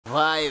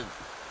Vibe.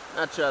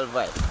 Natural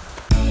vibe.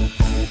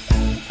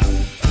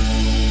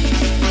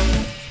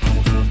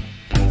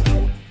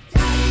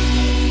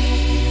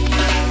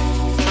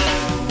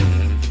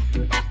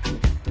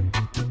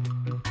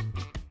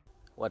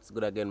 What's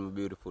good again, my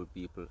beautiful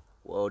people?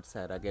 We're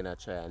outside again. I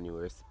try a new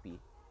recipe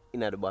in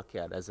the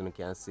backyard. As you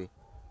can see,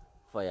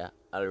 fire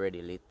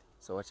already lit.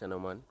 So watch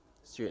out, man.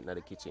 Straight into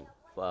the kitchen.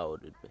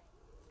 Forward with me.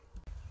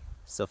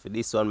 So for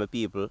this one, my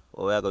people,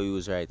 what we're going to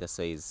use right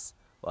so is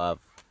we have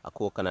a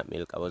coconut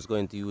milk. I was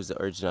going to use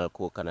the original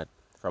coconut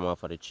from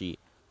off of the tree,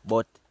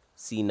 but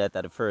seeing that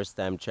at the first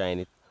time trying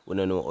it, we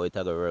don't know how it's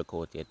going to work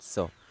out yet.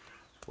 So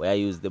we I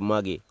use the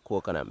Maggi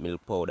coconut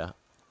milk powder.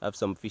 I have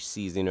some fish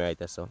seasoning right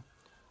so.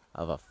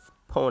 I have a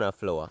pound of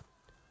flour.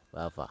 We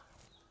have a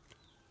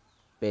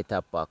bit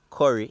of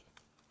curry.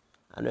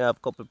 And we have a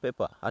couple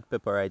pepper, hot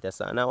pepper right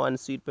so. And one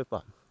sweet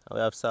pepper. And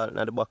we have salt in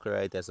the buckle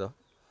right so.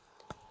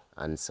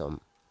 And some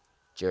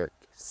jerk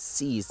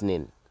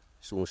seasoning.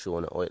 Soon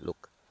show how it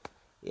look.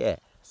 Yeah,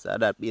 so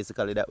that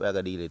basically that we're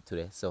gonna deal with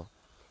today. So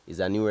it's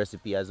a new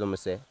recipe as I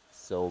say.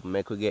 So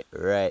make we get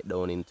right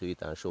down into it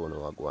and show you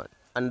what go on.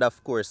 And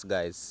of course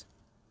guys,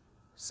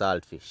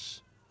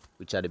 saltfish,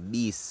 which are the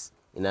beasts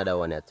in another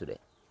one here today.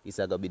 This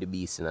is gonna be the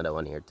beast in another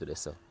one here today.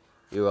 So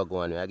here we go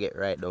on. We get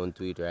right down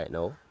to it right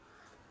now.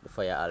 The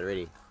fire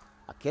already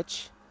a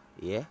catch.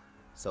 Yeah.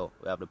 So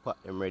we have the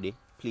pot them ready,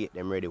 plate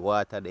them ready,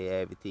 water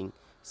there, everything.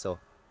 So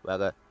we're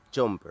gonna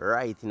jump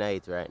right in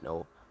it right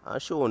now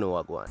and show you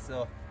what go on.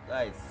 So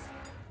guys,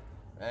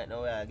 right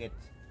now we're gonna get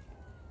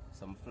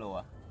some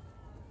flour.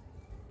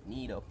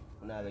 Knead up.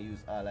 We're not gonna use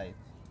all of it.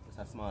 Just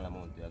a small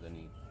amount we're gonna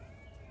need.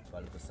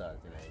 A little salt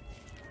in it.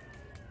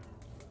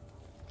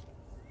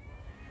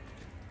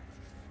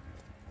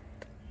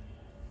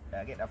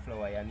 I get the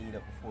flour you need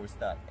up before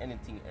start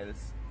anything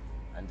else,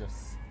 and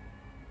just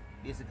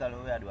basically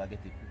what I do, I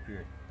get it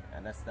prepared.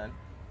 Understand?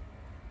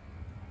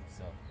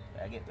 So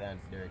I get my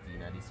hands dirty in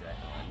this right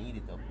now. I need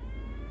it up.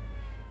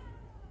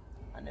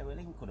 And then we'll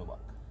link to the back.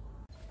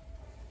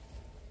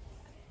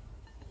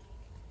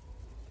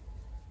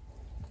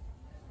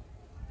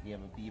 Yeah,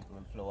 my people,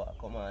 and flour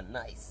come on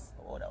nice.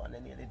 Oh, that one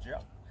nearly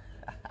dropped.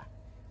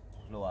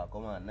 Flour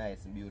come on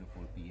nice and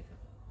beautiful, people.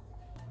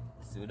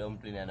 So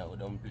dumpling and our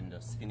dumpling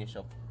just finish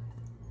up.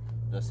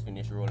 Just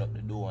finish roll up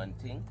the dough and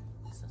thing.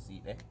 So see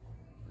it there.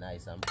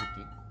 Nice and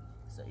pretty.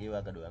 So here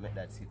we're gonna do, I make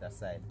that sit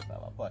aside. I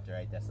have a pot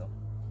right there so.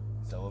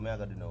 So what I'm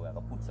gonna do now, we're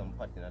gonna put some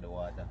pot in the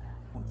water.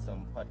 Put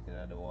some pot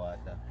in the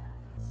water.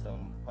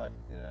 Some pot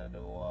in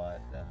the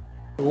water.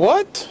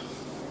 What?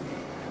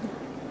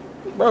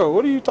 Bro,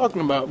 what are you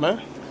talking about,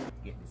 man?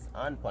 Get this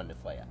on the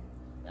fire.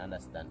 You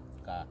understand?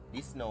 Because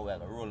this now we're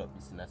gonna roll up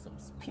this in some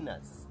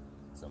spinners.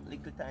 Some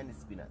little tiny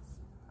spinners.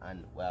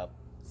 And well,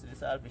 see the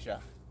saltfish,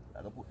 I'm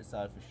going to put the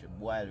saltfish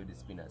boil with the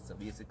spinners. So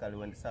basically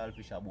when the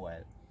saltfish are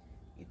boiled,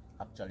 it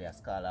actually has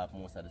scald off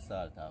most of the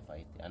salt off of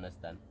it, you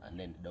understand? And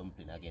then the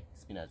dumpling I get,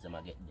 spinners them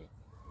I get the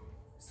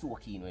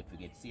soaking with we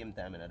get same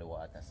time in the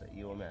water. So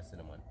you want me to see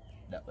the man,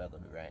 that we're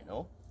going to do right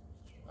now.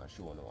 And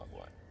show you what go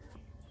on.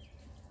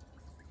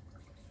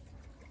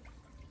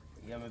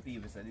 Yeah, my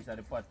people, so this is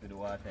the pot with the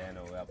water you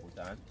know we are put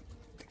on.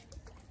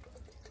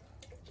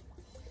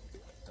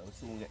 So we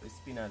soon get the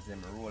spinners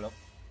them roll up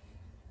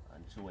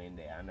and show in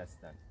there,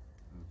 understand?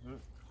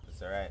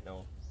 So right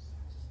now,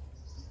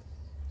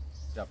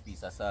 drop a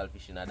piece of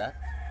saltfish in that.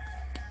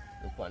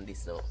 Look on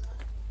this now.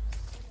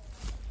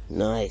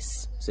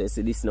 Nice. So you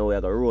see this now,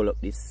 we're gonna roll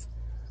up this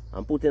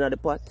and put in the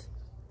pot.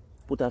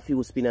 Put a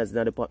few spinners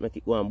in the pot, make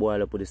it go and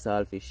boil up with the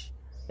saltfish.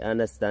 You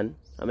understand?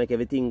 And make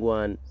everything go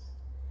and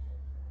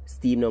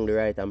steam down the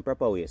right and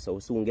proper way. So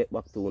we soon get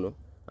back to you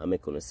and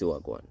make you see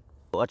what go on.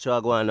 Watch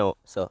what go on now.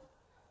 So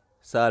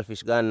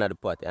saltfish gone in the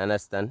pot, you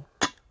understand?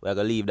 We're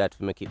gonna leave that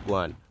to make it go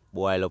on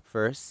boil up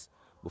first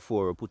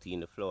before we put in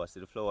the flour. So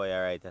the flour is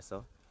right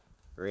so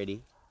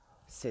ready,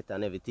 set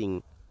and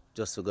everything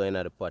just to go in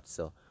the pot.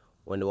 So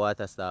when the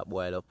water start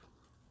boil up,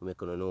 we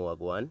make you know what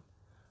go on.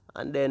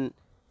 And then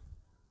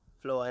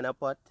flour in a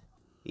pot.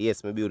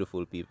 Yes, my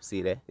beautiful people,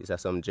 see there? This is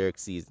some jerk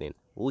seasoning.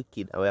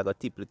 Wicked, and we're gonna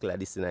tip little of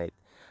this tonight.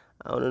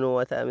 I don't know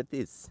what time it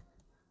is.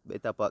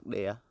 Better pack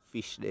there,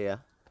 fish there,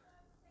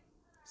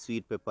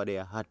 sweet pepper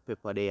there, hot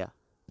pepper there.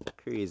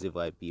 Crazy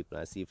vibe, people.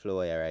 And see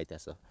flour here right there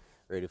so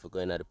ready for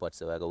going at the pot.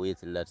 So we're gonna wait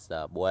till that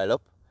start boil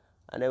up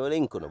and then we'll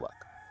link on the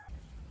back.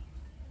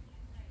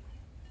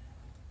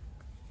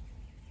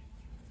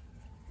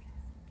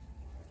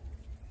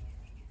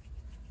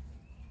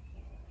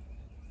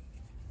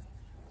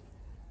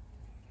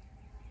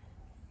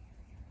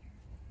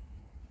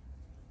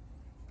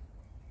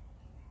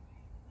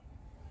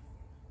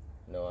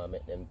 Now I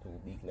make them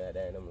too big now,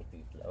 my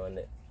people. I want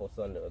the first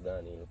one that we're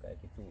gonna look like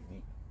it's too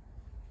big.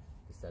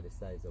 This is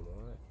the size of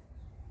my heart.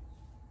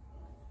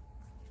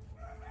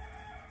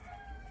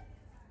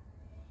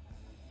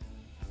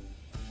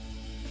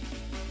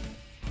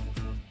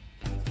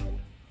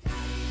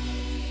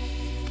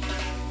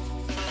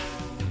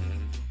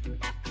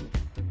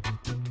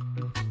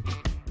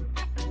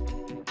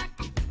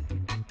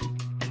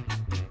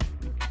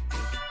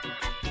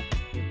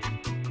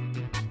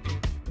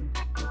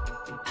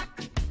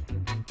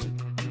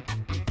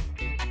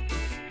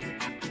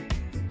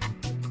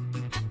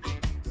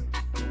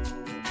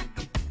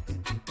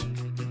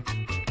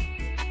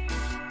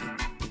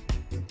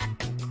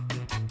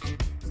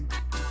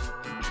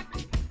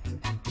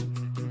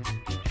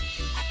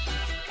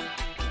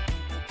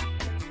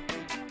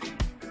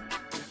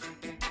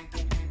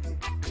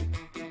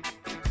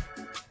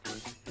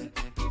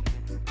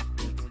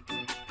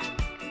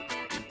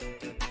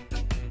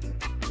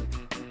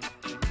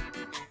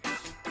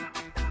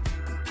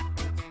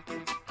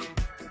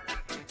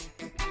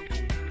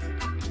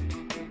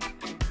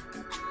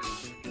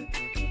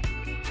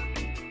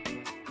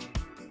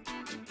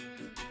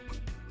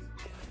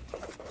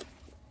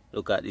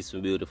 Look at this, my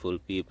beautiful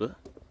people.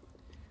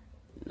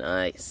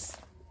 Nice.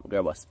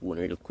 Grab a spoon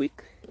real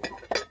quick.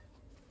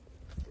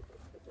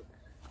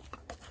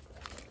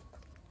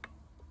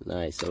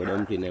 Nice. So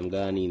dumpling them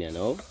gone in here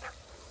now.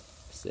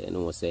 Say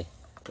no say.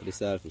 For the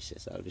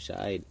saltfish are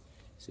hide.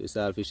 So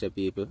saltfish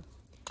people.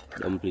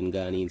 Dumpling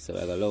gone in. So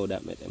I gotta allow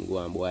that make them go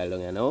and boil down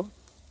here now.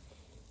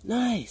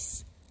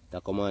 Nice. The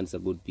commands are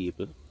good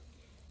people.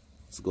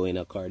 It's going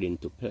according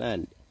to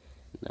plan.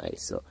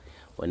 Nice. So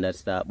when that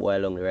start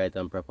boil on the right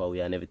and proper way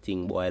and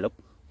everything boil up,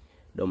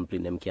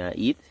 dumpling them can't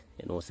eat.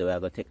 You know, so we are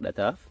going to take that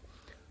off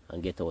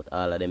and get out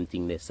all of them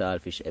things, the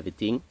saltfish,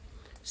 everything,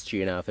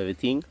 strain off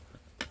everything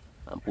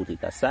and put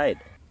it aside.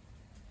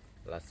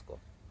 Let's go.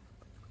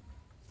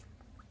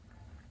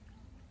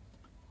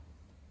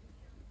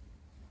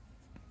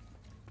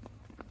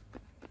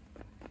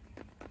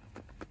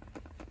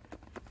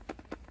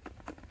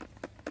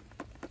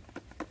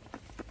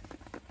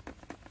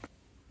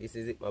 This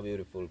is it, my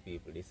beautiful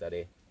people. This is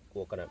the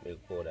coconut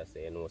milk powder, so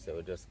you know, so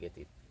we just get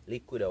it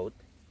liquid out.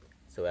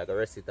 So we're going to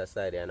rest it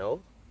aside here now.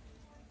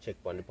 Check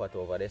on the pot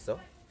over there, so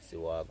see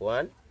what I go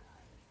on.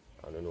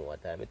 I don't know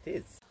what time it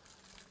is.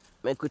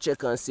 Make we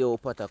check and see how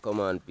pot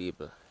come on,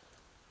 people.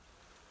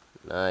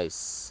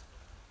 Nice.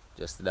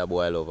 Just did a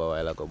boil over a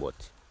while ago,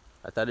 but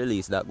at the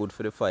least that good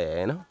for the fire,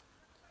 you know?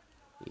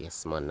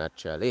 Yes, man,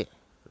 naturally.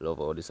 Love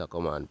how this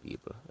come on,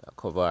 people. I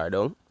cover her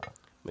down.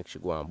 Make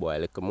sure go and boil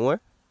a little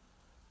more.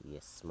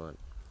 Yes, man.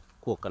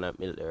 Coconut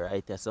milk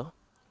right there, so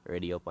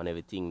ready up and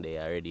everything they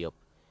are ready up.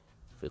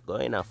 If we go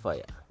in a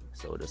fire,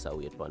 so just a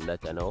wait on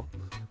that you know.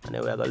 And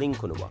then we are going to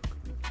link on the back.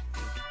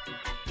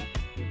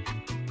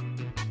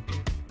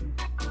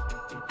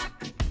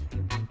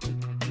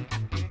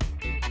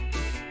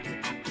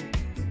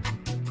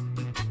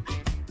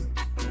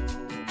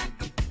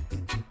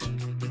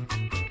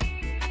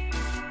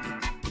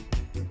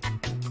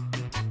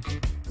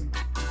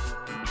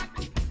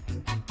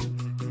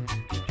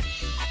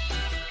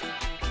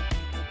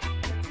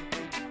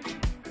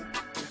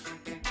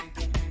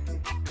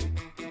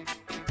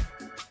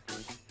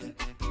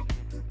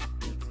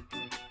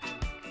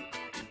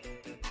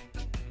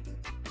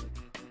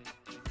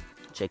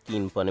 Check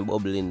in for the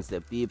bubblings, the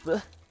people.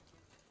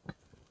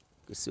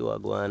 You see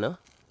what going on?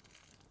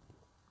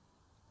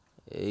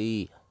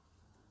 Hey,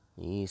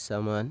 yes,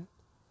 man.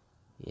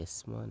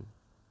 Yes, man.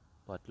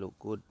 Pot look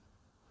good.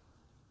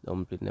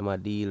 Dumpling them a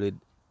deal with.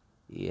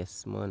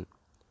 Yes, man.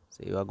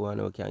 So you are going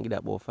now, can get that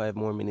about 5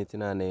 more minutes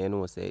in and then you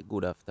know, say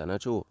good after, not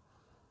true?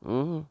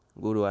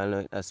 Good while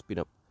now, it spin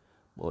up.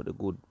 About the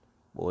good,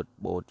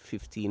 about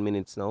 15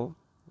 minutes now.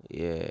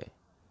 Yeah.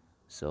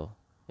 So,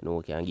 you know,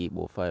 we can give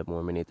about 5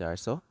 more minutes or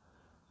so.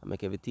 I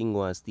make everything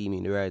go and steam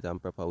in the right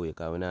and proper way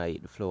because when I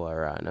eat the flour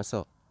around,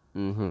 so.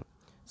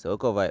 So we'll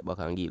cover it back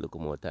and give it a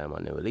little more time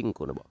and then we'll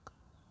link on the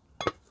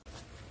back.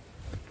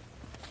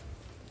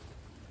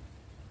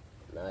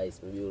 Nice,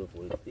 my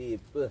beautiful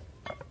people.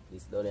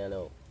 This done here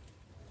now.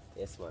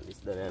 Yes, man, this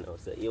done here now.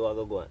 So here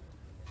we go on.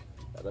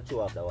 I go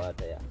throw off the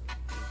water here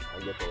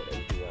and get out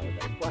everything out of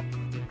the pot.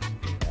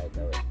 Right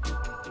away.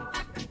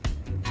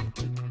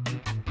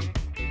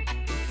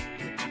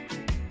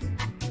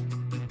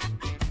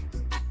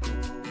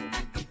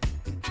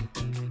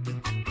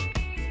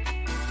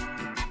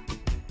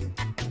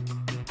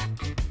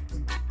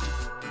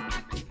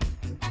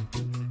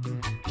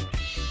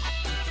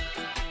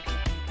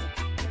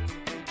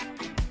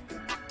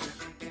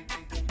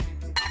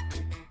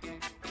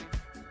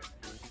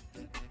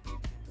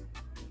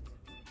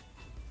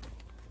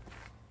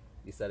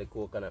 These are the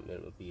coconut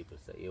milk people,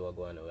 so here we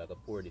go now. We're going to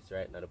pour this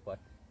right in the pot.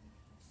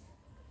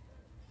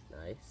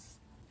 Nice.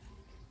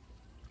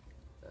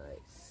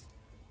 Nice.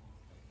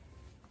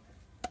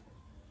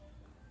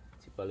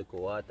 Tip a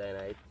little water in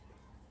it.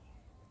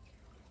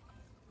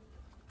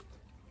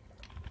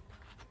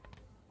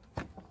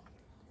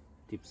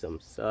 Tip some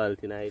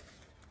salt in it.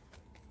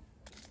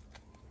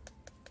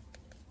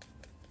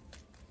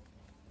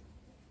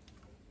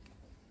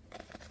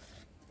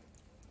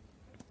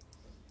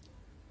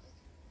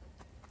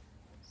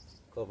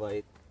 Cover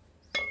it.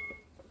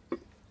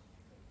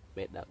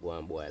 Make that go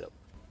and boil up.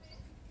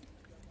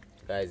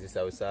 Guys, this is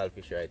our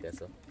saltfish right here,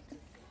 so.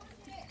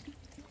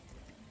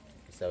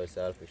 This is our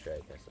saltfish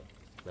right here, so.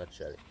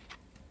 Naturally.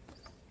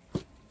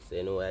 So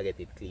you know I get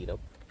it clean up.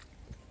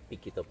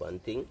 Pick it up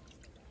and thing.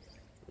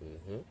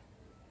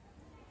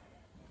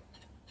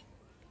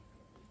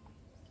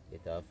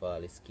 Get off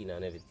all the skin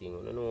and everything.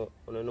 You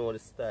don't know the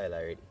style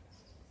already.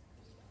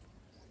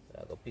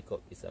 I go pick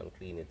up this and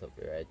clean it up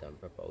the right and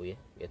proper way.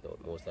 Get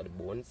out most of the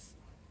bones.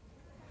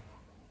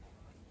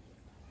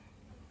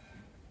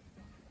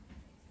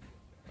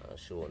 I'll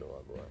show you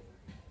what go on.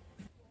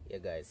 Yeah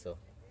guys, so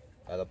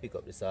I go pick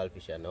up the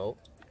saltfish now.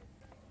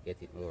 Get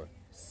it more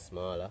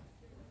smaller,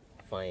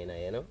 finer,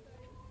 you know.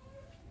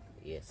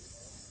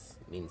 Yes,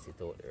 mince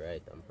it out the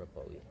right and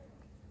proper way.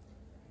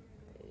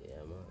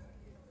 Yeah man.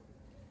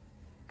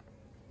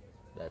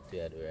 That's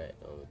what I do right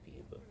now, my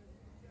people.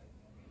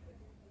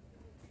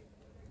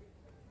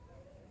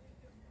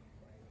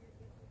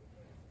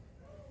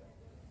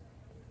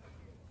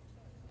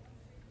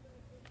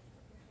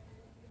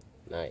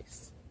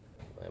 Nice.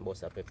 My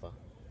bust of pepper.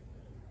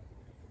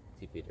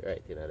 Tip it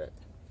right in that.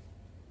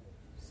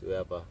 So we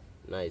have a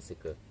nice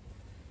little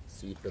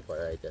sweet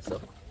pepper right there, so.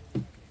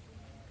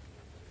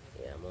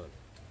 Yeah, man.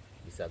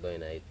 This is going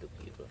to eat to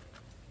people.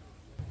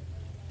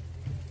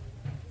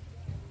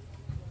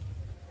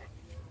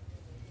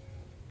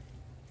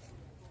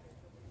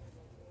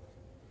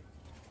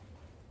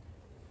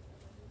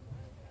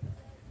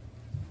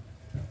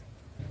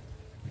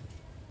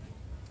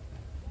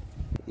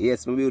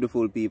 Yes, my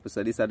beautiful people.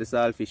 So these are the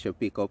saltfish you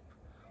pick up.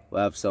 We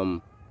have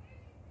some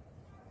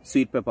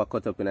sweet pepper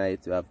cut up in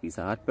it. We have a piece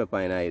of hot pepper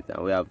in it.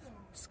 And we have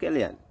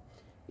scallion.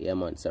 Yeah,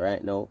 man. So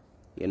right now,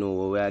 you know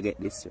where I get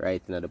this right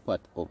in the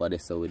pot over there.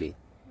 So with the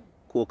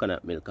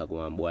coconut milk I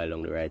go and boil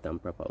on the right and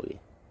proper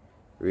way.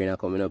 Rain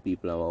coming up,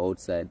 people, and we're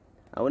outside.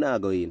 And we're not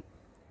going.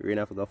 Rain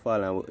have to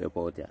fall and we're up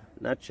out here.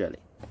 Naturally.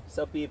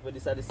 So people,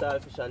 this is the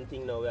saltfish and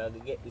thing now. We have to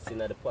get this in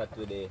the pot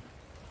with the...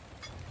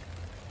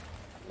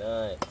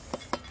 Nice.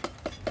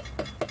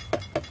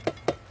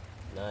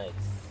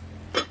 Nice.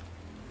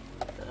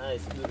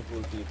 Nice,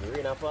 beautiful people.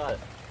 Rain a fall.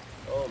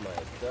 Oh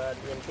my God,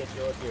 rain catch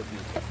you out here,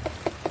 people.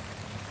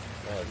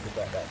 Nice, look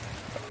at that.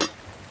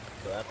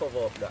 So I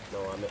cover up that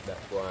now and make that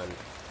go on.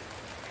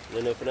 I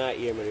don't know if you not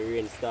hear me, the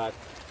rain start.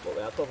 But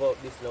when I cover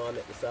up this now and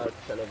make the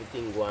saltfish and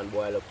everything go and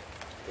boil up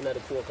in the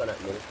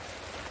coconut milk.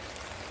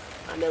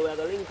 And then we're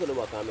going to link on the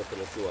back and make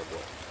them see what go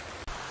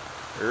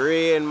on.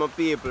 Rain, my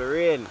people,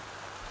 rain.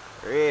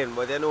 Rain,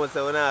 but you know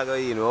so we're not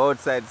going in. We're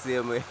outside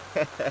same way.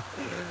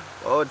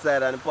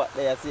 Outside and the pot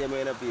there same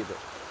way, people.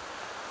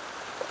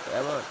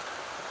 Yeah, man.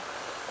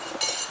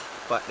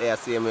 Pot there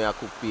same way I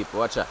cook,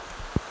 people. Watch out.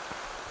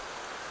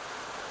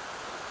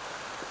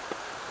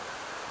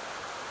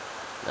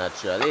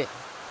 Naturally.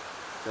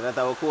 So that's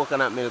our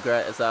coconut milk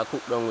right. So I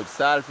cook down with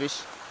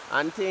saltfish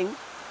and thing.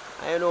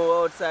 And you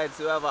know outside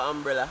so we have an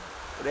umbrella.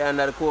 We're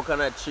under the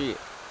coconut tree.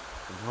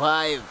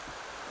 Vibe.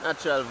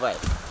 Natural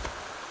vibe.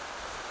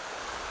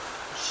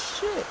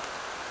 Shit.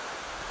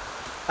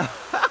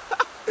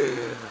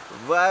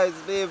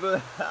 Vibes,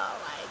 people. Oh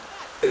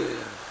my God.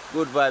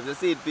 Good vibes. You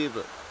see it,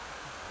 people.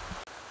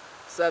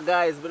 So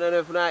guys, but I don't know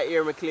if you not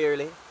hear me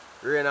clearly.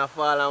 Rain a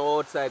fall and we're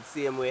outside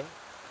same way.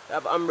 We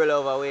have umbrella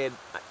over way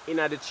in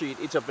the tree,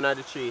 each up in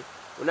the tree.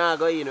 We're not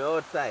going in, we're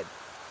outside.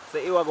 So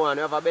here we go on,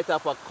 we have a better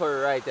pot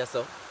curry right here,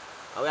 so.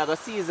 And we are going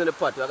to season the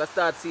pot. We are going to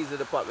start seasoning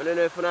the pot. I don't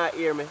know if you not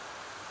hear me.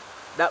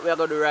 That we are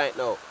going to do right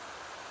now.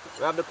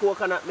 We have the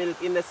coconut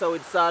milk in there so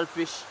with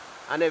saltfish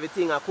and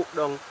everything I cook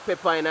down.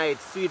 Pepper in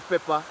it, sweet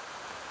pepper.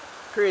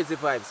 Crazy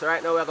vibes. So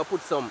right now we are going to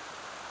put some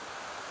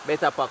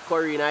better pot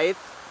curry in it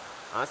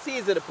and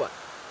season the pot.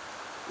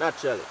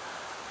 Naturally.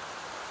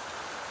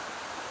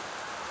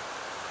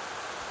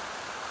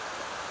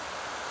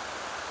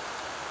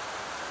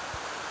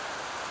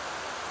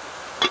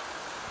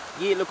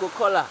 Yeah, look at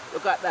color.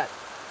 Look at that.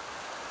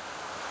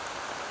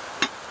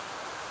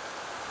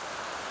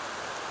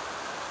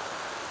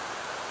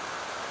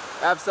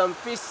 Have some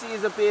fish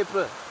season,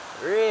 people.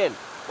 Rain.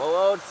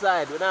 Go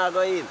outside. We're not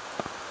going in.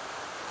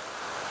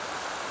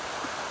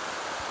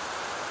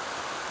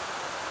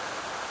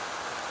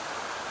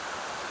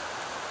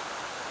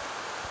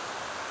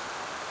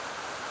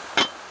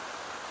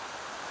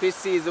 Fish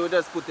season we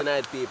just put in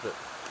it, people.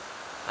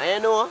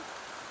 And you know,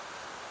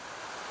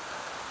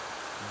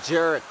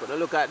 jerk.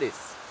 Look at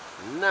this.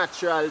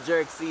 Natural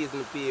jerk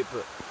season,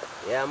 people.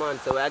 Yeah, man.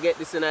 So I get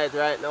this in it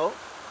right now.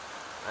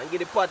 And give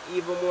the pot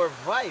even more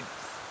vibes.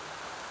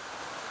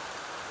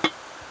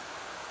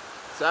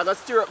 So I'm going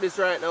to stir up this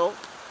right now.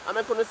 I'm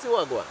going to see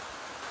what go on.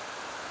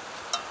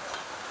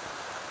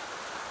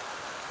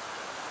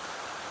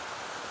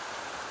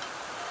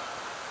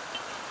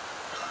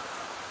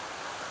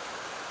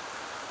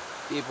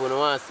 People don't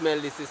want to smell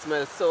this. It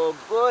smells so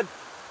good.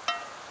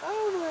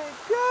 Oh my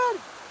God.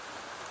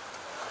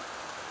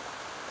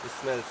 It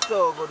smells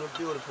so good with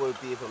beautiful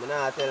people. I'm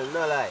not telling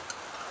no lie.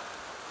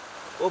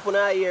 Open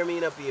eye hear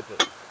me, people.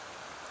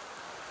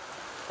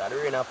 That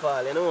rain a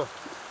fall, you know.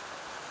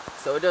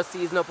 So we just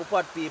season up a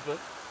pot, people.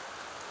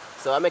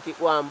 So I make it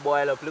go and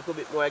boil up a little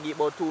bit more. I give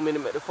about 2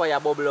 minutes, make the fire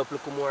bubble up a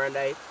little more and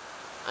that.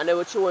 And then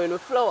we throw in the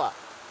flour.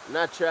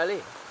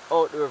 Naturally.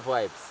 Outdoor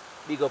vibes.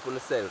 Big up on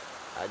yourself.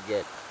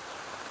 Again.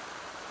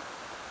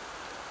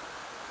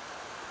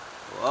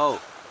 Wow.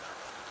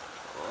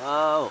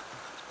 Wow.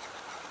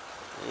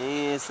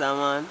 Yes,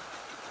 man.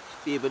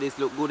 People, this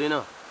look good, you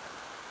know.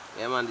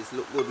 Yeah, man, this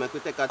look good. Make we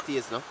take a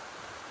taste, no?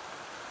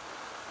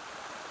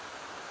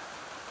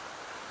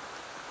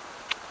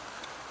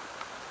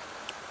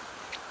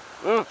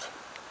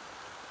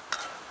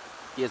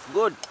 Tastes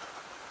good.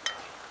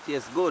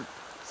 Tastes good.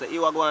 So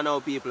here we go now,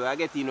 people. I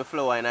get in the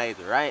flour in it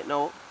right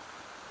now.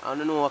 I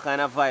don't know what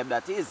kind of vibe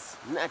that is.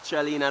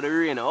 Naturally in the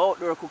rain.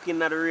 Outdoor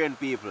cooking in the rain,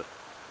 people.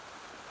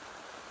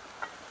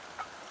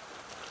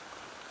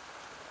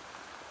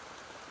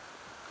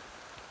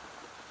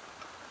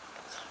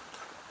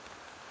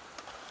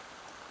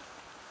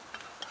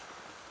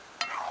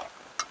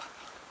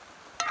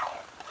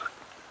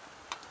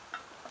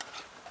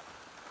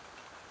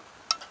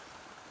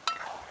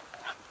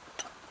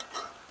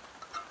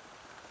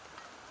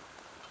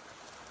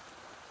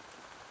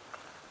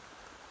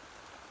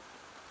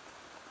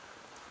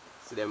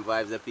 See them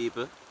vibes, the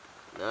people?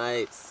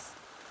 Nice.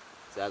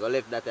 So I go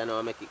left that and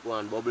now make it go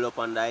and bubble up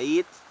on the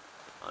heat.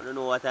 I don't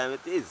know what time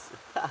it is.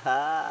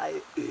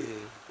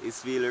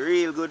 It's feel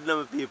real good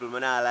now, people.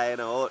 Man, I like, you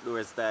know,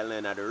 outdoor style now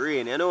in the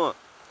rain, you know.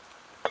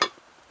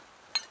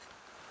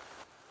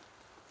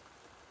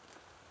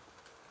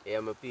 Yeah,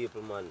 my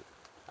people, man.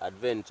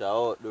 Adventure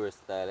outdoor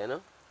style, you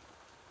know.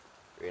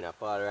 Rain a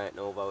fall right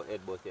now over our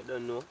head, but you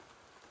don't know.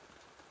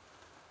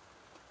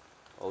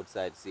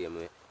 Outside same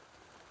way.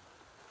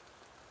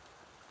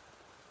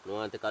 You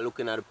want to take a look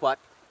in at the pot?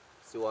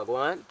 See what go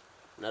on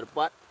in the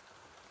pot?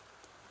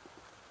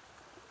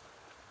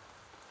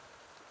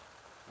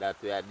 That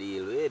we are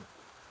deal with.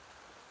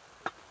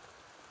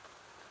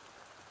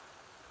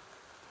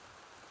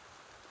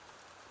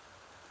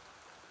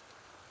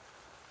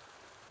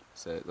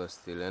 So it goes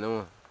still, you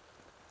know.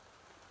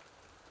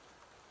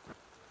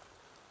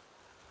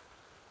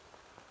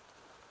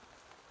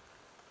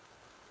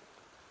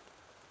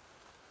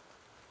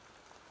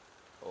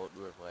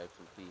 Outdoor vibes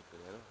with people,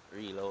 you know.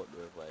 Real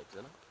outdoor vibes,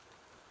 you know.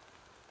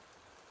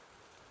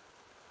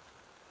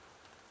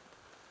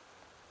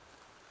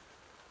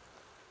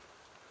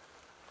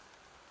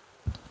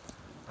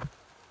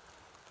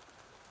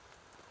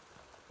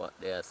 But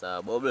there's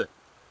a bubble.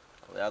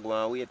 We are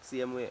going to wait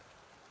same way.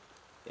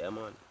 Yeah,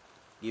 man.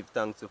 Give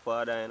thanks to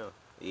Father, you know.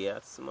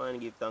 Yes, man.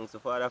 Give thanks to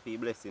Father for your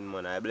blessing,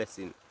 man. I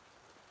blessing.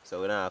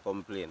 So we don't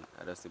complain.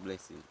 I just a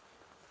blessing.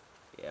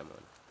 Yeah,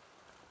 man.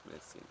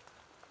 Blessing.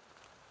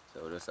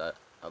 So we just I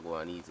go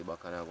on easy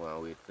back and I go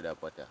and wait for that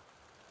water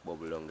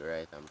bubble on the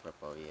right and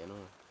proper way, you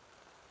know.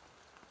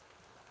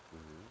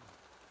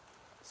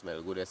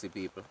 Smell good, you see,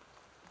 people.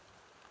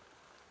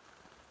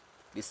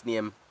 This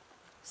name,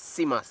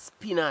 Simma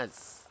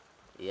Spinnaz.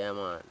 Yeah,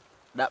 man.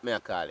 That me I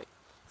call it.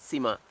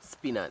 Simma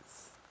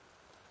Spinnaz.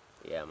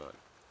 Yeah, man.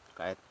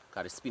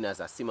 Because the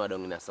spinners are simmer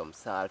down in some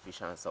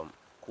saltfish and some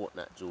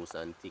coconut juice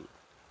and thing.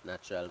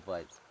 Natural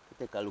vibes.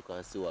 Take a look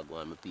and see what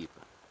going on, my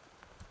people.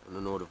 I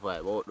don't know the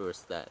vibe, outdoor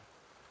style.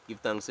 Give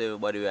thanks to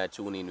everybody who are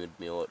tuning in with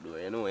me outdoor.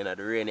 You know, in the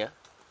rain, yeah?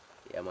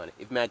 Yeah, man.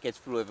 If I catch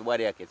flu,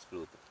 everybody I catch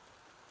flu.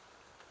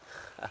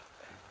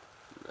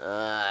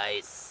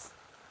 Nice.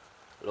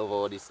 Love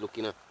how this look,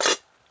 you know.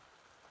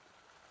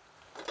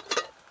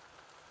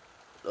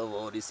 Love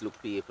how this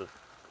look, people.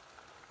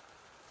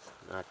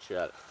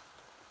 Natural.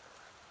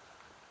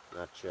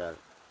 Natural.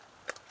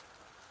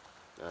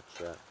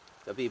 Natural.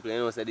 So people, you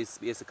know, so this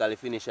basically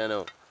finish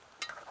now.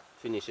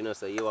 Finish, you know,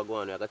 so you are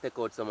going. You have to take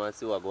out some and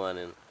see what going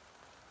and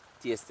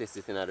test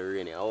it in the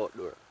rain,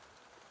 outdoor.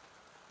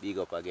 Big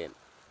up again.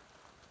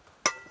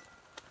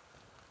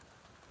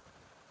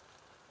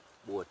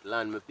 Boat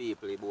land, my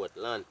people, boat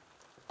land.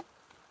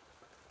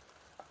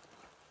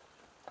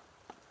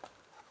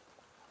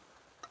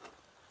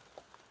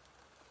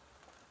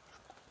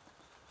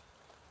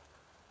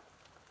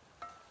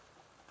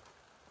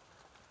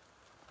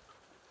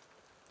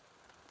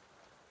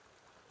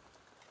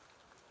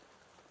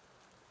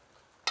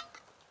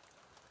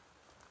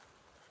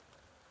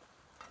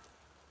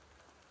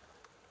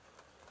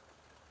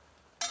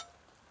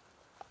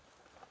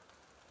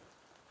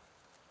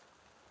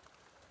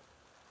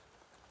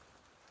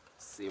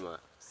 Simma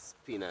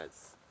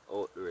Spinnaz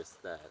outdoor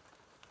style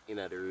in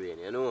the rain,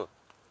 you know?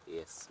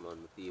 Yes, man,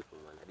 my people,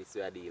 man. This is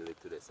what I deal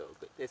with today, so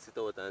test it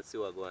out and see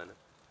what going on.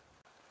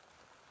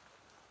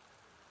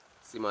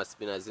 Simma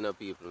Spinnaz, you know,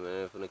 people,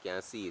 man, if you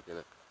can see it, you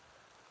know.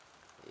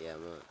 Yeah,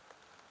 man.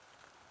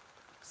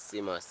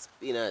 Simma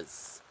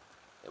Spinnaz.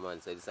 Yeah, man,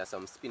 so these are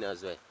some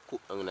spinners where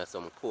cook in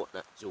some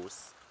coconut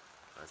juice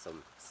and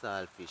some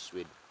saltfish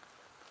with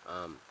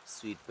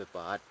sweet pepper,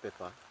 hot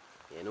pepper,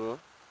 you know?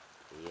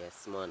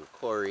 Yes, man,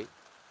 curry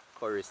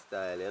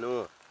style, you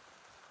know.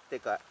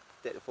 Take the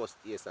first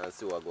taste and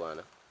see what going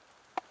on.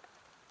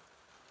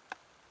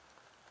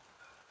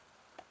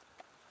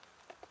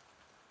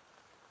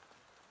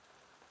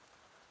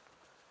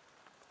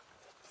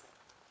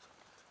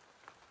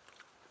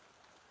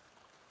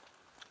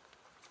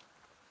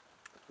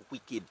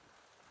 Wicked.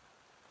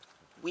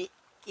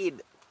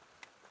 Wicked.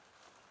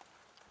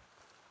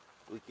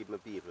 Wicked, my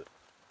people.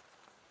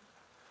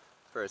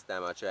 First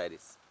time I try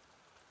this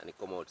and it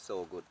come out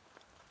so good.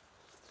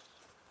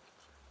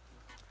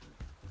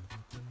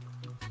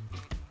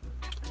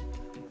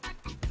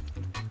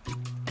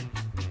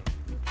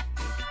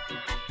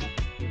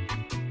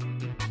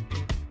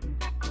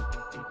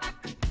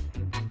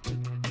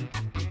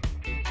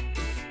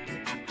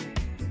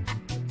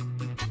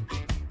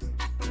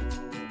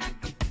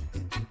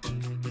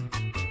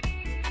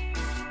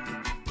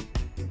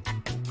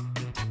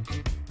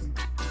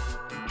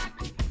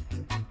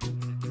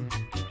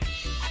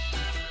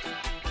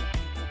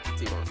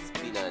 Simma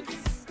Spinnaz.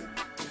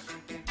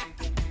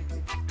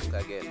 Look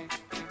again.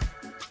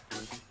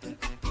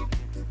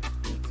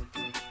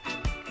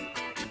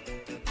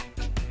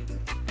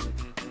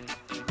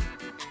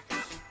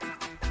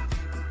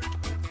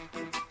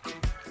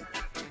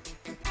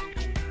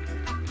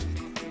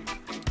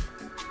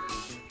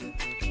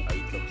 I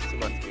eat some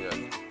Simma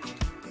Spinnaz.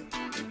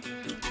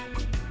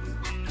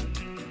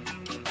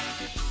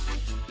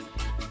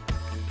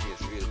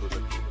 Yes,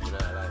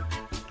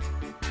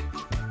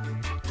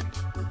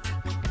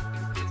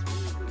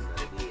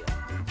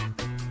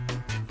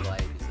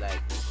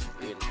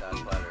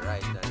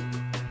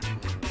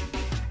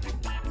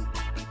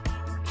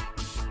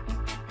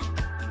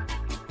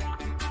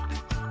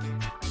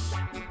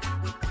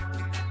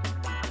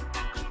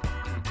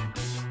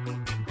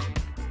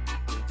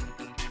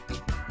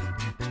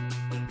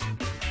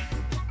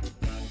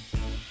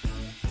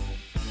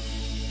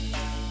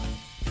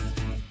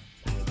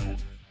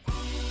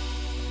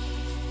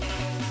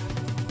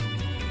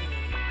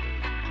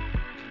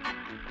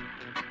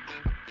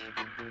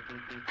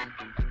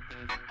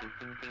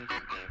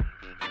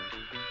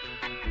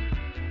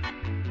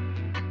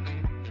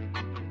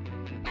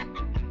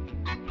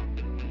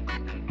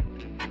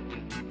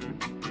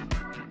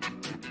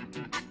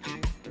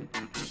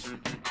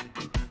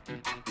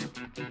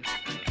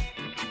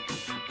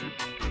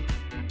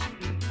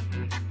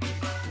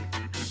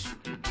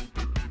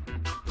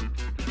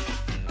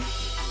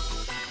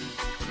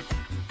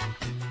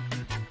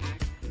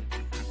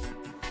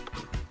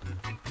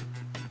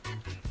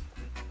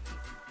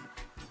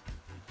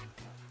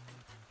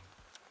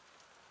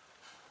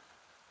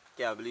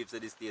 Can't believe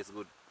that this tastes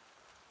good.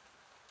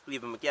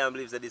 Even I can't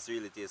believe that this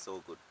really tastes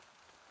so good.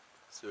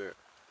 Swear.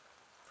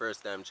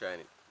 First time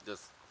trying it.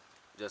 Just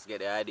get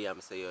the idea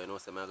and say, yo, you know,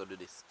 so I'm gonna do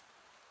this.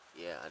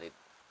 Yeah, and it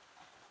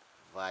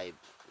vibe.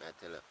 I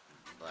tell you,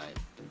 vibe.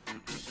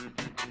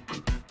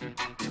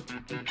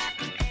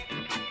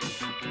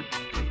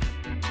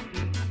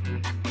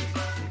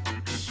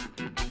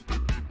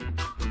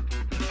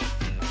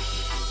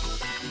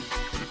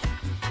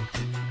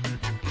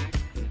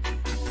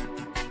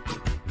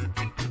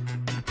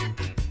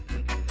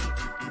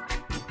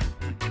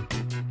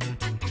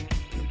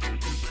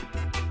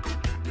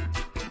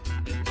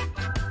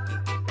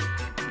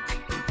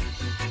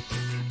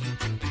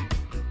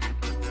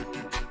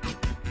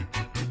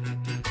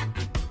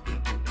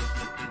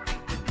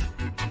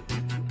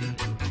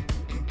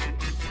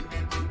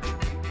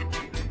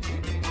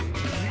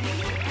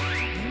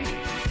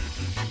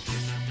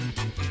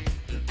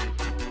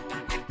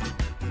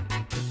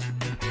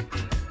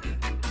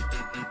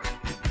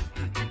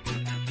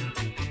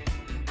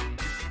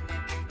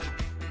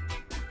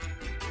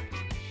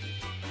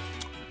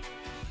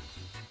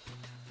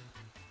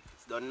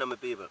 Done now, my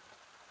people.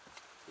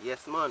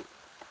 Yes, man.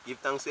 Give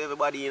thanks to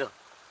everybody, you know,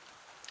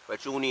 for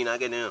tuning in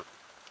again, you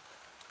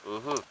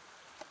know.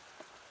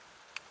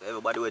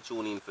 Everybody will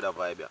tune in for the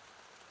vibe, yeah.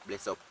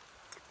 Bless up.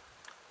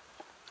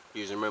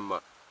 Please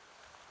remember,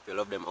 if you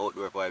love them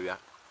outdoor vibe, yeah,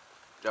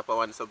 drop a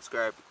one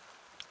subscribe,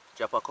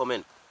 drop a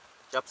comment,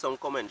 drop some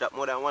comment, drop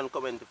more than one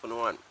comment if you know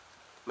one.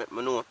 Let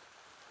me know if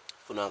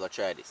you know go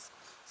try this.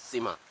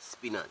 Simma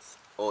Spinnaz,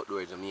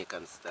 outdoor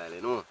Jamaican style,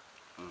 you know.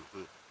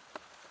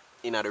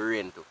 In the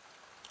rain too.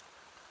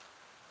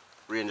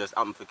 Rain just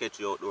happen to catch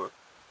you outdoor.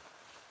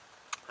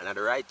 And at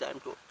the right time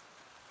too.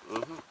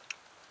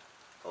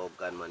 Oh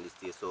God, man, this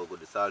tastes so good.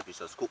 The saltfish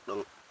just cooked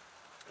down.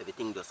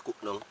 Everything just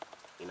cooked down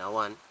in a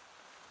one.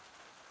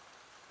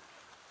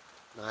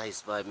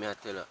 Nice vibe, me I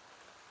tell you.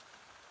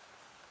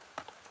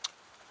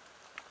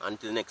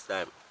 Until next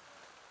time,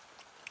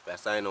 we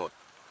sign out.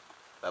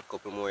 We have a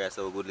couple more years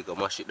so good little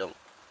mash it down.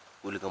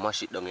 Good little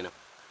mash it down, you know.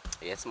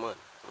 Yes, man.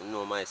 You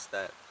know my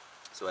style.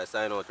 So I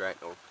sign out right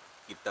now.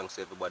 Give thanks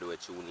to everybody who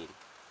tune in.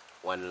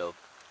 One love,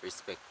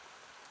 respect.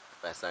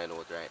 I sign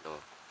out right now.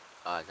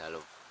 All I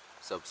love.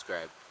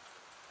 Subscribe.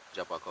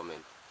 Drop a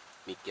comment.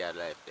 Make your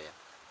life there.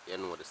 You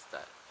know the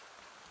style.